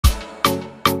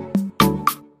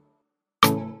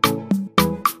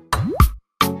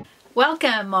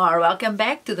Welcome or welcome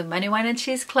back to the Money, Wine and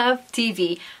Cheese Club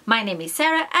TV. My name is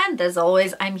Sarah and as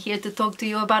always I'm here to talk to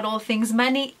you about all things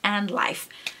money and life.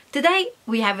 Today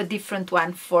we have a different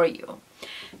one for you.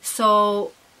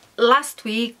 So last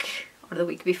week or the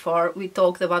week before we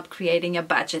talked about creating a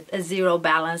budget, a zero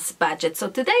balance budget. So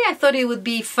today I thought it would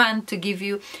be fun to give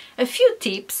you a few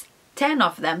tips, 10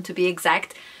 of them to be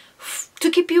exact,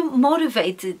 to keep you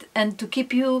motivated and to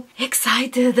keep you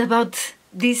excited about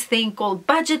this thing called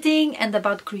budgeting and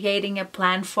about creating a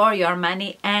plan for your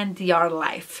money and your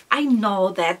life. I know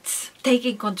that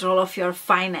taking control of your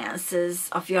finances,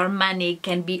 of your money,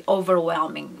 can be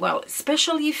overwhelming. Well,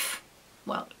 especially if,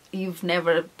 you've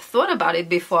never thought about it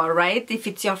before, right? If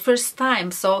it's your first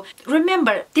time. So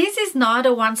remember, this is not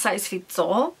a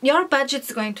one-size-fits-all. Your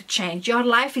budget's going to change. Your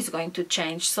life is going to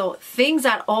change. So things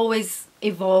are always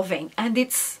evolving and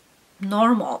it's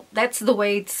normal. That's the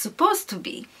way it's supposed to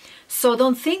be. So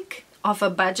don't think of a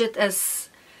budget as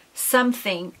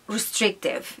something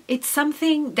restrictive. It's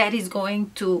something that is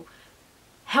going to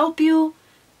help you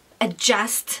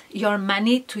adjust your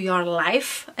money to your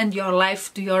life and your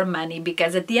life to your money.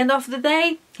 Because at the end of the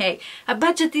day, hey, a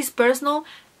budget is personal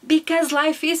because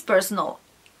life is personal.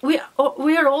 We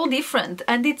are all different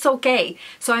and it's okay.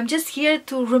 So I'm just here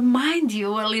to remind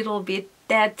you a little bit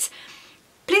that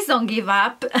please don't give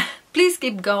up. Please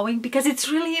keep going because it's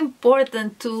really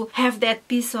important to have that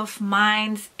peace of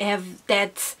mind, have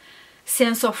that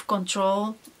sense of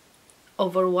control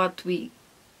over what we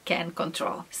can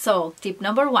control. So tip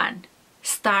number 1,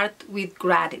 start with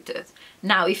gratitude.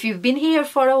 Now, if you've been here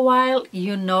for a while,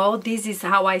 you know this is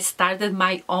how I started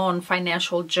my own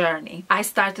financial journey. I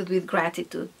started with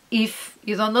gratitude. If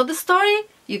you don't know the story,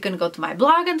 you can go to my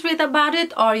blog and read about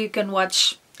it, or you can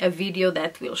watch a video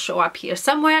that will show up here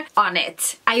somewhere on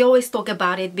it. I always talk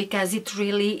about it because it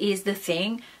really is the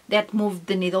thing that moved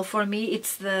the needle for me.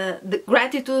 It's the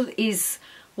gratitude is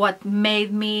what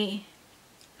made me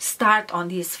start on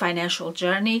this financial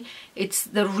journey. It's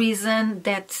the reason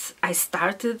that I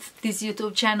started this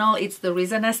YouTube channel. It's the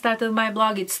reason I started my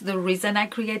blog. It's the reason I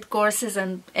create courses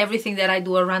and everything that I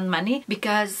do around money,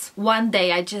 because one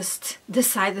day I just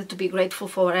decided to be grateful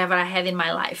for whatever I had in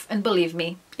my life. And believe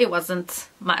me, it wasn't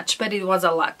much, but it was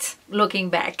a lot looking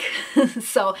back.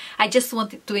 So I just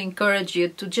wanted to encourage you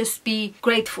to just be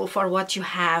grateful for what you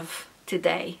have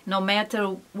today, no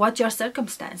matter what your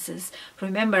circumstances.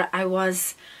 Remember, I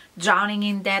was drowning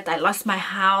in debt. I lost my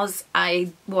house.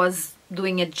 I was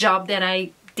doing a job that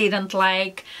I didn't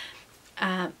like.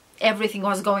 Everything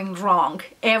was going wrong.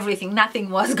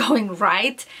 Nothing was going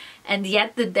right. And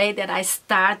yet the day that I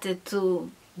started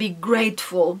to be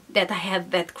grateful that I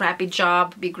had that crappy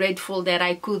job, be grateful that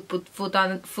I could put food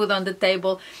on the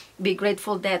table, be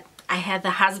grateful that I had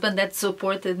a husband that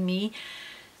supported me,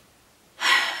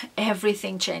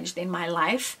 everything changed in my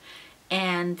life.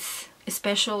 And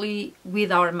especially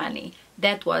with our money,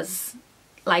 that was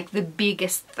like the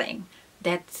biggest thing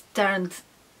that turned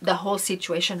the whole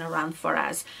situation around for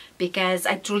us. Because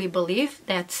I truly believe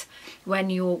that when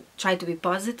you try to be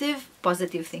positive,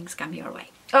 positive things come your way.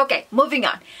 Okay, moving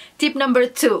on. Tip number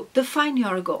 2, define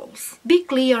your goals. Be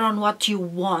clear on what you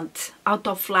want out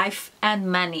of life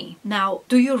and money. Now,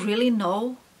 do you really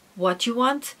know what you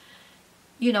want?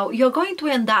 You know, you're going to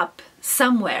end up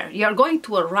somewhere. You're going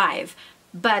to arrive,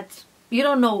 but you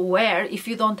don't know where if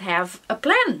you don't have a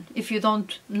plan, if you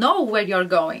don't know where you're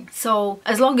going. So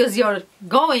as long as you're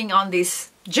going on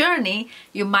this journey,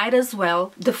 you might as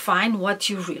well define what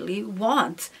you really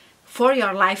want for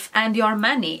your life and your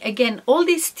money. Again, all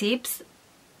these tips,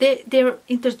 they're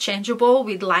interchangeable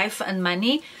with life and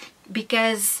money,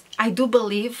 because I do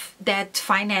believe that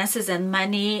finances and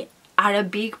money are a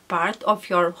big part of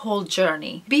your whole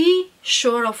journey. Be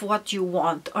sure of what you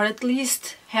want, or at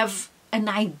least have an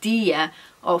idea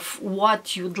of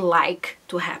what you'd like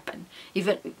to happen.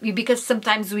 Even because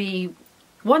sometimes we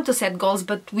want to set goals,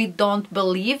 but we don't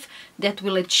believe that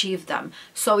we'll achieve them.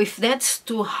 So if that's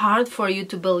too hard for you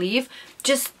to believe,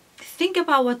 just think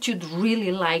about what you'd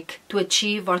really like to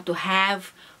achieve or to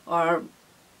have, or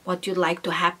what you'd like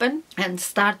to happen, and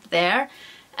start there.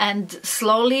 And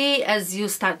slowly, as you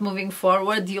start moving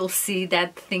forward, you'll see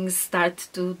that things start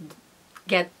to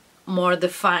get more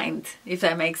defined, if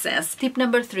that makes sense. Tip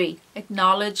number 3,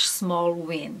 acknowledge small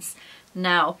wins.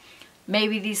 Now,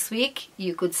 maybe this week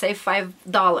you could save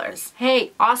 $5.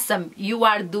 Hey, awesome, you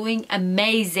are doing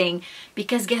amazing.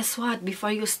 Because guess what?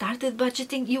 Before you started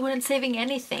budgeting, you weren't saving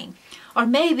anything. Or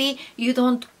maybe you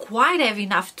don't quite have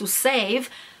enough to save,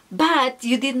 but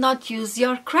you did not use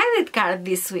your credit card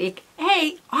this week.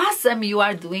 Hey, awesome, you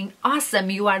are doing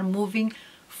awesome. You are moving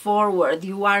forward.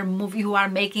 You are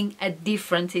making a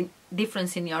difference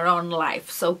difference in your own life.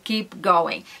 So keep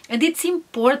going. And it's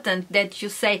important that you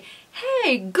say,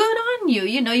 hey, good on you.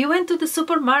 You know, you went to the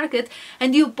supermarket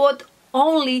and you bought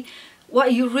only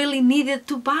what you really needed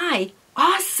to buy.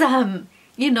 Awesome.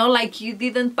 You know, like you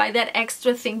didn't buy that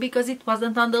extra thing because it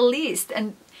wasn't on the list.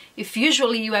 And if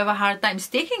usually you have a hard time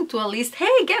sticking to a list,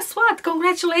 hey, guess what?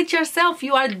 Congratulate yourself.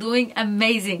 You are doing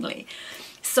amazingly.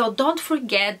 So don't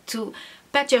forget to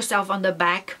pat yourself on the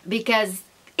back, because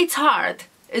it's hard,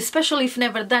 especially if you've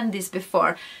never done this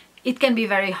before. It can be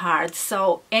very hard.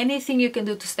 So anything you can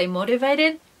do to stay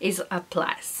motivated is a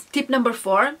plus. Tip number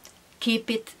 4, keep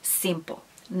it simple.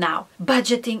 Now,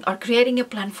 budgeting or creating a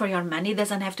plan for your money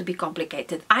doesn't have to be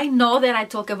complicated. I know that I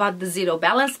talk about the zero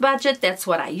balance budget. That's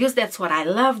what I use. That's what I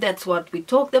love. That's what we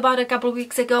talked about a couple of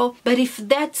weeks ago. But if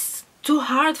that's too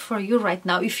hard for you right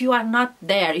now, if you are not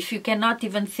there, if you cannot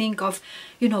even think of,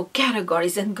 you know,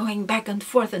 categories and going back and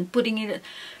forth and putting it,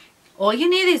 all you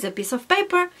need is a piece of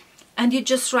paper, and you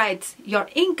just write your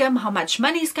income, how much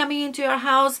money is coming into your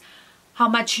house, how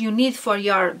much you need for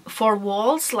your 4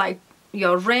 walls, like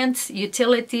your rent,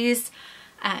 utilities,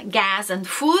 gas and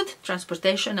food,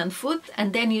 transportation and food,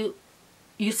 and then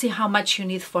you see how much you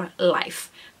need for life.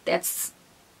 That's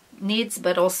needs,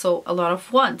 but also a lot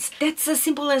of wants. That's as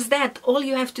simple as that. All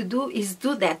you have to do is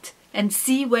do that and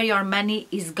see where your money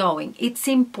is going. It's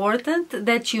important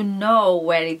that you know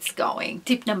where it's going.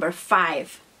 Tip number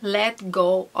 5, let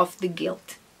go of the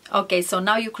guilt. Okay, so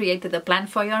now you created a plan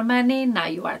for your money. Now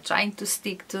you are trying to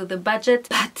stick to the budget,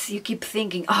 but you keep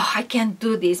thinking, oh, I can't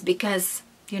do this because,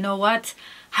 you know what?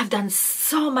 I've done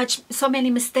so many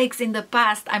mistakes in the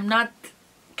past. I'm not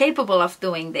capable of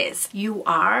doing this. You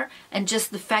are, and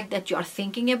just the fact that you are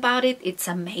thinking about it, it's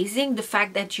amazing. The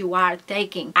fact that you are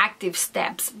taking active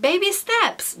steps, baby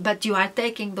steps, but you are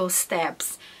taking those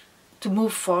steps to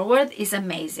move forward is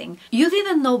amazing. You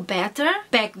didn't know better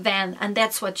back then, and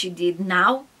that's what you did.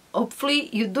 Now hopefully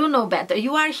you do know better.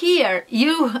 You are here,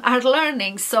 you are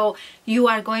learning, so you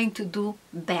are going to do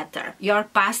better. Your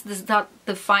past does not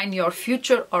define your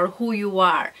future or who you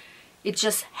are. It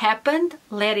just happened,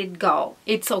 let it go.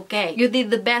 It's okay. You did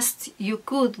the best you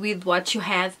could with what you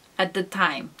had at the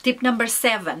time. Tip number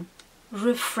 7,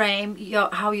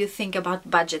 reframe how you think about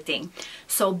budgeting.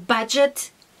 So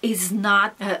budget is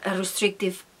not a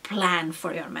restrictive plan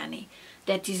for your money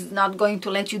that is not going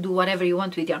to let you do whatever you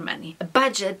want with your money. A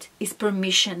budget is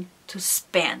permission to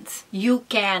spend. You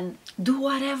can do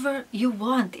whatever you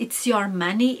want. It's your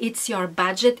money, it's your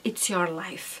budget, it's your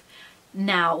life.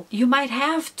 Now, you might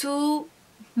have to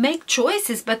make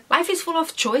choices, but life is full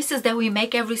of choices that we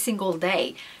make every single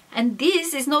day. And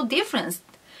this is no different.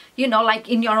 You know, like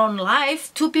in your own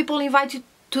life, 2 people invite you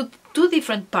to 2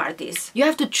 different parties. You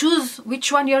have to choose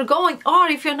which one you're going, or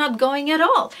if you're not going at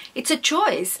all. It's a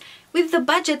choice. With the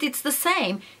budget, it's the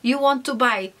same. You want to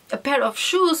buy a pair of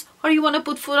shoes, or you want to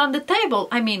put food on the table.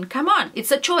 I mean, come on,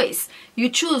 it's a choice. You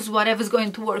choose whatever's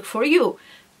going to work for you.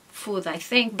 Food, I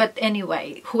think, but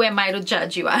anyway, who am I to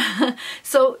judge you?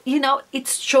 So, you know,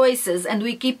 it's choices, and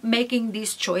we keep making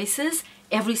these choices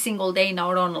every single day in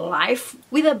our own life.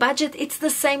 With a budget, it's the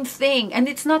same thing, and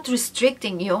it's not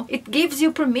restricting you. It gives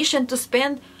you permission to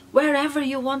spend wherever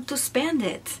you want to spend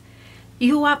it.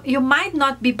 You might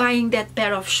not be buying that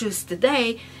pair of shoes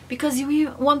today because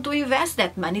you want to invest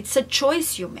that money. It's a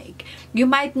choice you make. You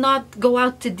might not go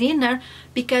out to dinner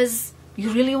because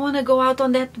you really want to go out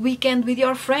on that weekend with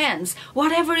your friends.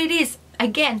 Whatever it is,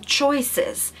 again,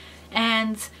 choices.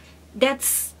 And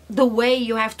that's the way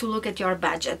you have to look at your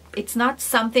budget. It's not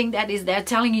something that is there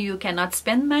telling you cannot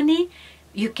spend money.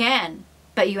 You can,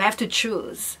 but you have to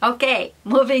choose. Okay,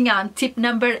 moving on. Tip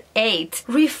number 8,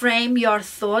 reframe your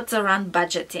thoughts around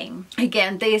budgeting.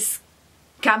 Again, this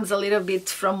comes a little bit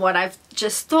from what I've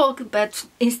just talked, but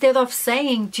instead of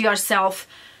saying to yourself,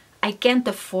 I can't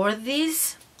afford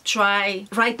this, try,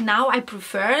 right now I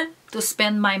prefer to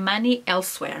spend my money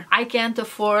elsewhere. I can't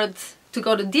afford to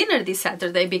go to dinner this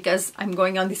Saturday because I'm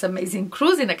going on this amazing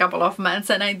cruise in a couple of months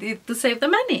and I need to save the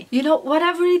money. You know,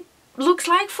 whatever it looks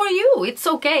like for you, it's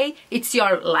okay. It's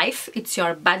your life, it's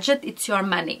your budget, it's your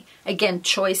money. Again,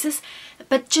 choices,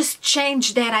 but just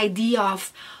change that idea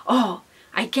of, oh,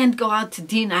 I can't go out to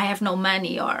dinner, I have no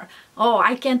money, or, oh,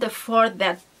 I can't afford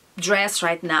that dress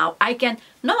right now. I can't.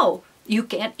 No, you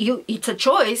can. It's a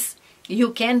choice.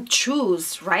 You can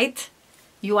choose, right?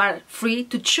 You are free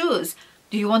to choose.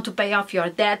 Do you want to pay off your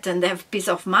debt and have peace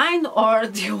of mind, or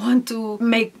do you want to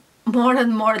make more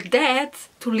and more debt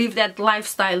to live that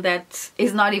lifestyle that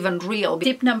is not even real?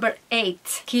 Tip number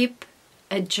 8, keep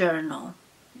a journal.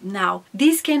 Now,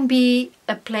 this can be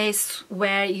a place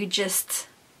where you just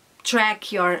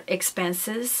track your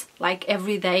expenses, like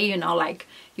every day, you know, like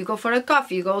you go for a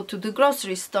coffee, you go to the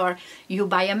grocery store, you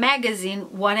buy a magazine,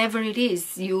 whatever it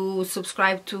is, you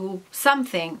subscribe to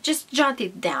something, just jot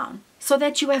it down so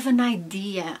that you have an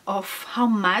idea of how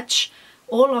much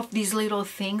all of these little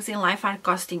things in life are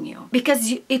costing you.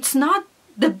 Because it's not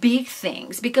the big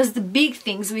things, because the big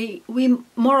things we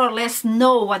more or less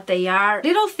know what they are.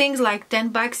 Little things like 10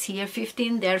 bucks here,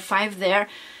 15 there, 5 there,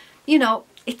 you know,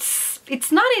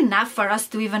 it's not enough for us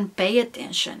to even pay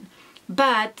attention.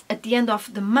 But at the end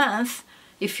of the month,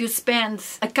 if you spend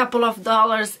a couple of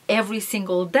dollars every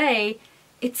single day,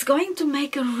 it's going to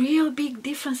make a real big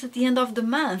difference at the end of the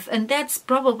month. And that's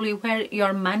probably where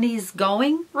your money is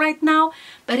going right now.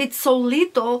 But it's so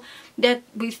little that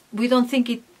we don't think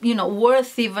it, you know,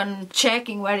 worth even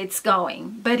checking where it's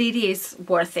going. But it is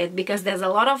worth it, because there's a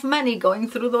lot of money going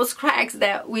through those cracks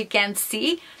that we can't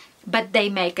see, but they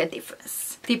make a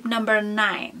difference. Tip number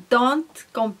 9, don't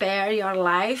compare your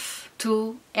life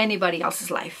to anybody else's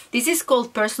life. This is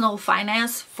called personal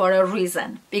finance for a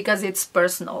reason, because it's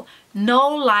personal. No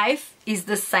life is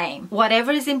the same.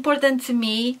 Whatever is important to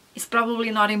me is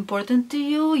probably not important to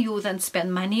you. You wouldn't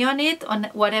spend money on it. On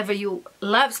whatever you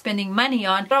love spending money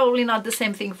on, probably not the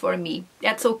same thing for me.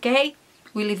 That's okay.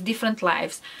 We live different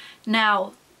lives.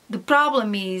 Now, the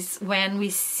problem is when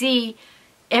we see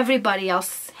everybody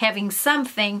else having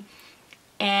something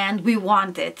and we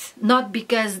want it, not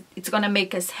because it's gonna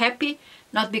make us happy,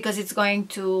 not because it's going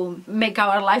to make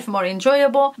our life more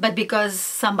enjoyable, but because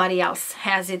somebody else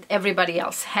has it, everybody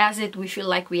else has it, we feel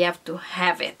like we have to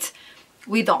have it.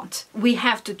 We don't. We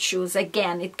have to choose.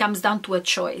 Again, it comes down to a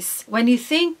choice. When you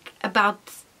think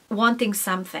about wanting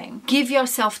something, give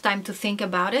yourself time to think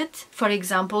about it. For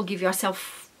example, give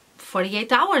yourself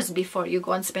 48 hours before you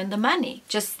go and spend the money.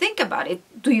 Just think about it.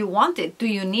 Do you want it? Do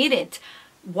you need it?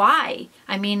 Why?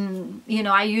 I mean, you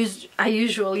know, I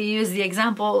usually use the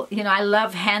example, you know, I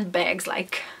love handbags.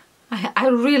 Like, I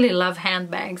really love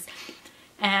handbags.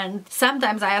 And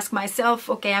sometimes I ask myself,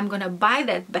 okay, I'm gonna buy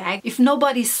that bag. If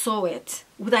nobody saw it,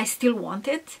 would I still want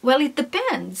it? Well, it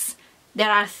depends. There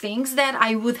are things that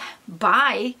I would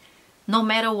buy no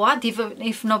matter what, even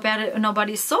if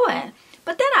nobody saw it.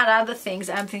 But there are other things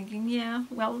I'm thinking, yeah,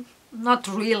 well, not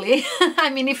really. I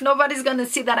mean, if nobody's gonna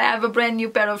see that I have a brand new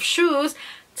pair of shoes,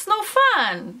 it's no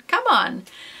fun. Come on.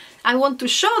 I want to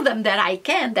show them that I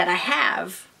can, that I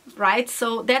have, right?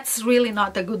 So that's really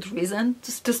not a good reason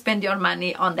to spend your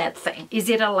money on that thing. Is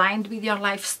it aligned with your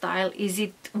lifestyle? Is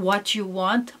it what you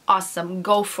want? Awesome.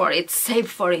 Go for it. Save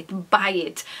for it. Buy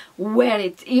it. Wear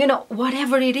it. You know,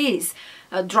 whatever it is.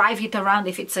 Drive it around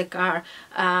if it's a car.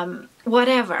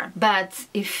 Whatever. But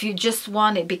if you just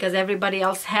want it because everybody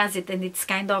else has it and it's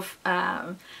kind of,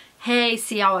 hey,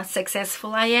 see how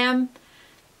successful I am,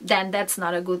 then that's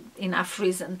not a good enough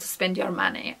reason to spend your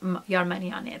money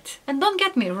on it. And don't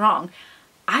get me wrong,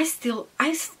 I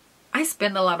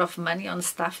spend a lot of money on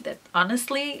stuff that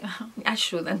honestly I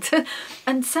shouldn't.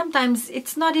 And sometimes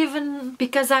it's not even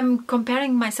because I'm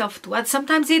comparing myself to others.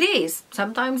 Sometimes it is.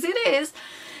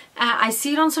 I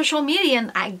see it on social media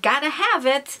and I gotta have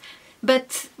it.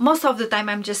 But most of the time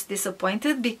I'm just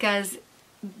disappointed because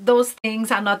those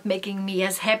things are not making me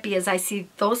as happy as I see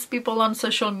those people on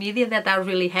social media that are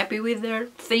really happy with their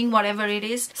thing, whatever it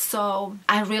is. So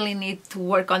I really need to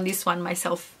work on this one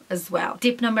myself as well.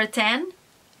 Tip number 10,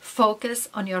 focus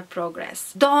on your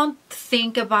progress. Don't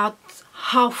think about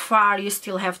how far you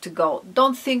still have to go.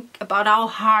 Don't think about how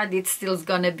hard it still's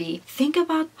gonna be. Think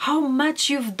about how much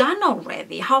you've done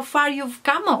already, how far you've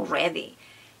come already.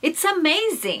 It's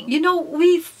amazing. You know,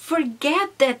 we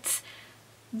forget that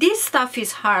this stuff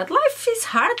is hard. Life is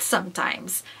hard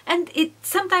sometimes. And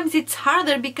sometimes it's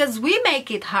harder because we make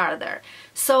it harder.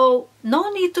 So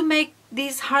no need to make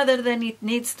this harder than it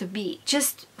needs to be.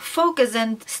 Just focus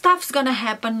and stuff's gonna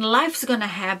happen. Life's gonna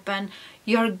happen.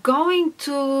 You're going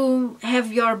to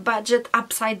have your budget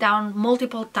upside down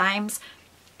multiple times.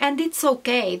 And it's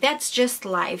okay. That's just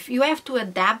life. You have to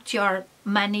adapt your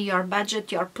money, your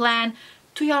budget, your plan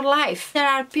to your life. There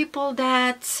are people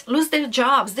that lose their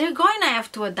jobs. They're going to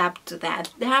have to adapt to that.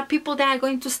 There are people that are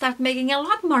going to start making a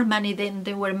lot more money than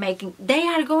they were making. They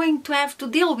are going to have to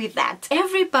deal with that.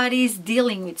 Everybody is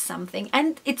dealing with something,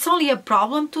 and it's only a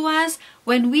problem to us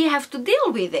when we have to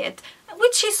deal with it,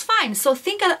 which is fine. So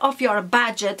think of your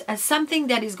budget as something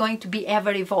that is going to be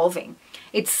ever evolving.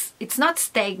 It's not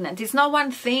stagnant. It's not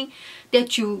one thing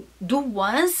that you do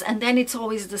once and then it's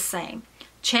always the same.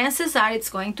 Chances are it's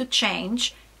going to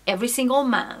change every single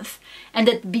month, and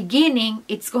at the beginning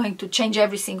it's going to change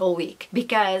every single week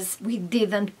because we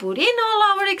didn't put in all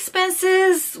our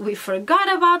expenses, we forgot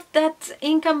about that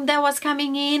income that was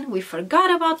coming in, we forgot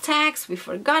about tax, we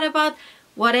forgot about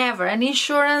whatever, and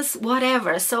insurance,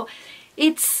 whatever. So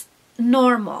it's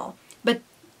normal, but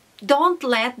don't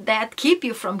let that keep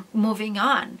you from moving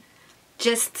on.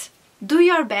 Just do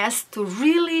your best to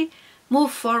really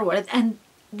move forward, and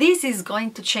this is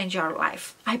going to change your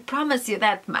life. I promise you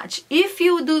that much. If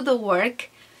you do the work,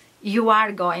 you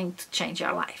are going to change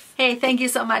your life. Hey, thank you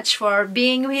so much for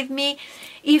being with me.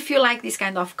 If you like this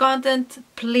kind of content,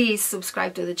 please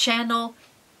subscribe to the channel.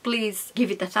 Please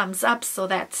give it a thumbs up so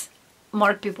that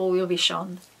more people will be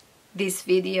shown this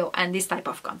video and this type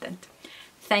of content.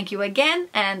 Thank you again,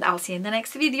 and I'll see you in the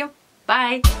next video.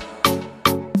 Bye!